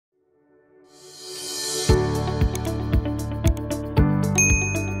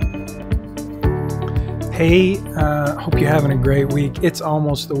Hey, hope you're having a great week. It's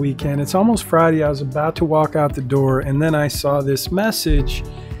almost the weekend. It's almost Friday. I was about to walk out the door, and then I saw this message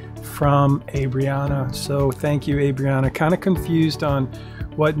from Abriana. So thank you, Abriana. Kind of confused on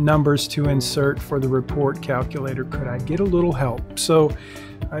what numbers to insert for the report calculator. Could I get a little help? So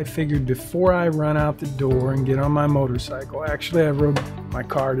I figured before I run out the door and get on my motorcycle, actually I rode my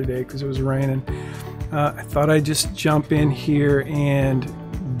car today because it was raining. I thought I'd just jump in here and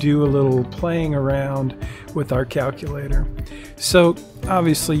do a little playing around with our calculator. So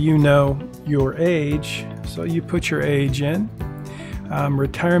obviously you know your age, so you put your age in.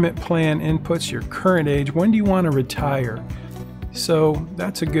 Retirement plan inputs your current age. When do you want to retire? So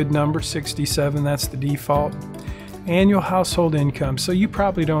that's a good number, 67, that's the default. Annual household income, so you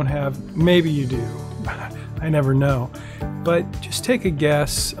probably don't have, maybe you do, I never know. But just take a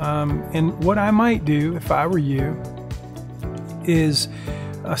guess, and what I might do if I were you is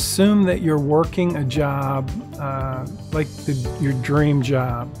assume that you're working a job like your dream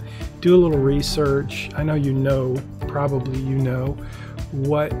job. Do a little research. I know probably you know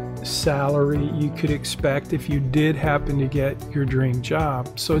what salary you could expect if you did happen to get your dream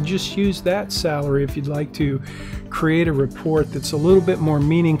job. So just use that salary if you'd like to create a report that's a little bit more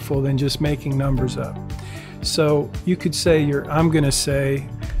meaningful than just making numbers up. So you could say I'm going to say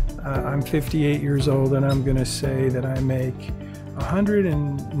I'm 58 years old and I'm going to say that I make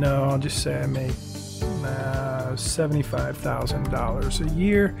I'll just say I make $75,000 a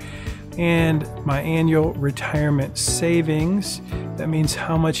year, and my annual retirement savings, that means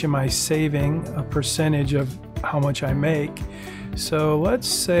how much am I saving, a percentage of how much I make. So let's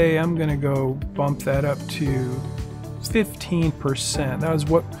say I'm going to go bump that up to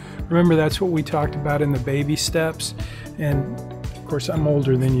 15%. Remember, that's what we talked about in the baby steps, and of course I'm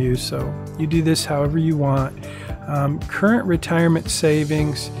older than you, so you do this however you want. Current retirement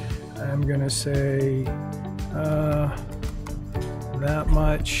savings, I'm going to say that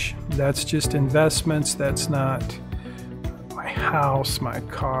much. That's just investments. That's not my house, my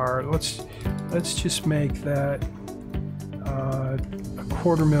car. Let's just make that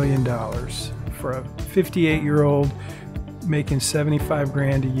 $250,000 for a 58-year-old making 75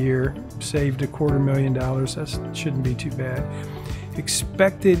 grand a year, saved $250,000. That shouldn't be too bad.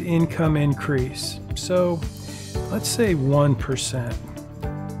 Expected income increase. So let's say 1%.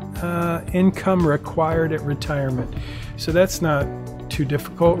 Income required at retirement. So that's not too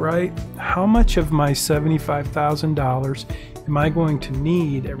difficult, right? How much of my $75,000 am I going to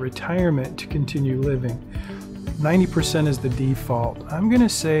need at retirement to continue living? 90% is the default. I'm going to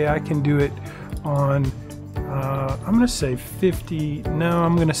say I can do it on, I'm going to say 50. No,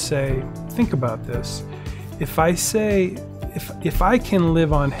 I'm going to say, think about this. If I say, if I can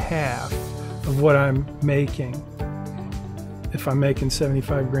live on half of what I'm making, if I'm making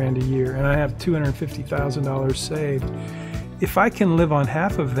 75 grand a year and I have $250,000 saved, if I can live on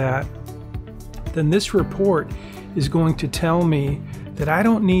half of that, then this report is going to tell me that I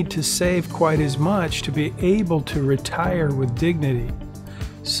don't need to save quite as much to be able to retire with dignity.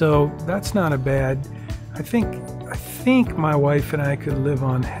 So that's not a bad, I think my wife and I could live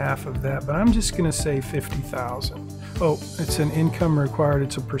on half of that, but I'm just going to say 50,000. Oh, it's an income required,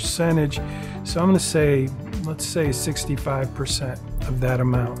 it's a percentage. So I'm going to say, let's say 65% of that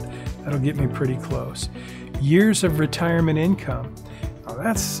amount. That'll get me pretty close. Years of retirement income.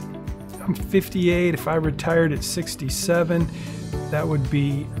 Now I'm 58. If I retired at 67, that would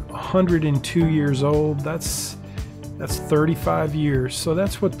be 102 years old. That's 35 years. So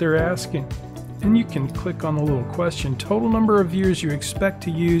that's what they're asking. And you can click on the little question, total number of years you expect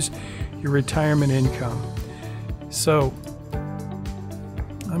to use your retirement income. So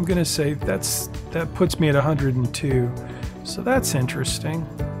I'm going to say that puts me at 102. So that's interesting.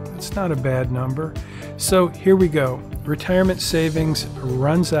 That's not a bad number. So here we go. Retirement savings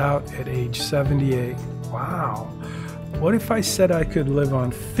runs out at age 78. Wow. What if I said I could live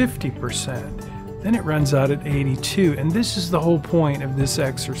on 50%? Then it runs out at 82. And this is the whole point of this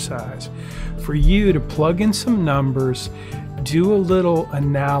exercise. For you to plug in some numbers, do a little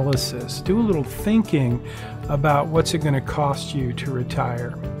analysis, do a little thinking about what's it going to cost you to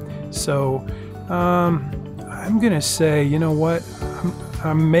retire. So I'm going to say, you know what,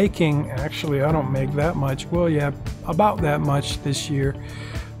 I'm making, actually I don't make that much, well yeah, about that much this year,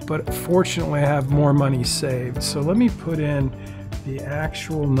 but fortunately I have more money saved. So let me put in the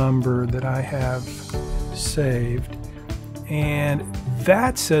actual number that I have saved, and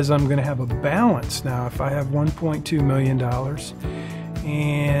that says I'm going to have a balance now if I have $1.2 million.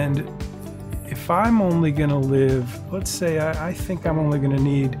 And if I'm only going to live, let's say I think I'm only going to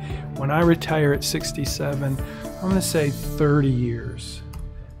need, when I retire at 67, I'm going to say 30 years.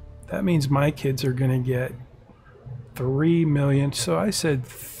 That means my kids are going to get 3 million. So I said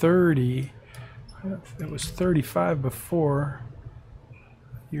 30. It was 35 before.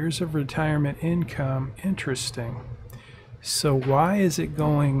 Years of retirement income. Interesting. So why is it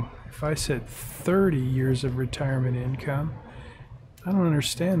going, if I said 30 years of retirement income, I don't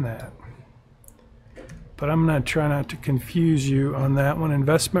understand that. But I'm going to try not to confuse you on that one.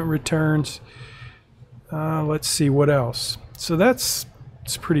 Investment returns. Let's see what else. So it's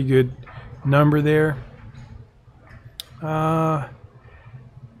a pretty good number there.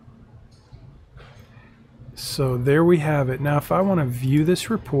 So there we have it. Now if I want to view this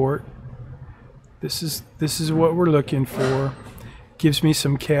report, this is what we're looking for. Gives me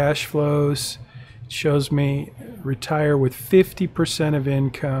some cash flows. It shows me retire with 50% of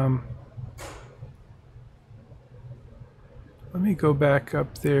income. Let me go back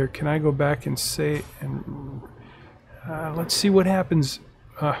up there. Can I go back and say, and let's see what happens.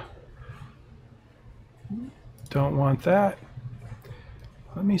 Don't want that.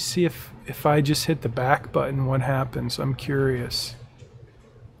 Let me see if I just hit the back button, what happens. I'm curious.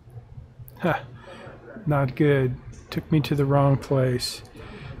 Not good. Took me to the wrong place.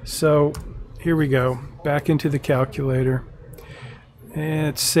 So here we go. Back into the calculator. And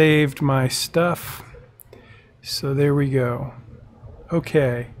it saved my stuff. So there we go.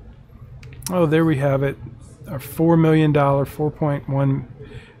 Okay. Oh, there we have it. Our $4 million, 4.1.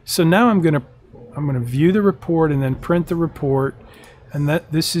 So now I'm gonna view the report and then print the report. And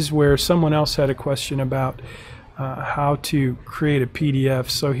this is where someone else had a question about how to create a PDF.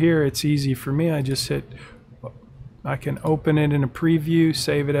 So here it's easy for me. I can open it in a preview,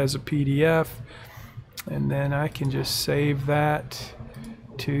 save it as a PDF, and then I can just save that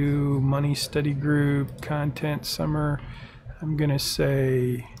to Money Study Group, Content Summer. I'm going to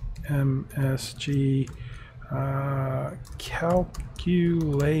say MSG,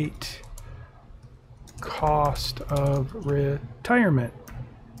 calculate cost of retirement.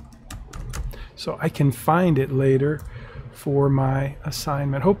 So I can find it later for my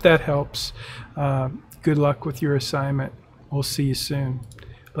assignment. Hope that helps. Good luck with your assignment. We'll see you soon.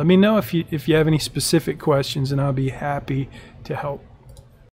 Let me know if you have any specific questions, and I'll be happy to help.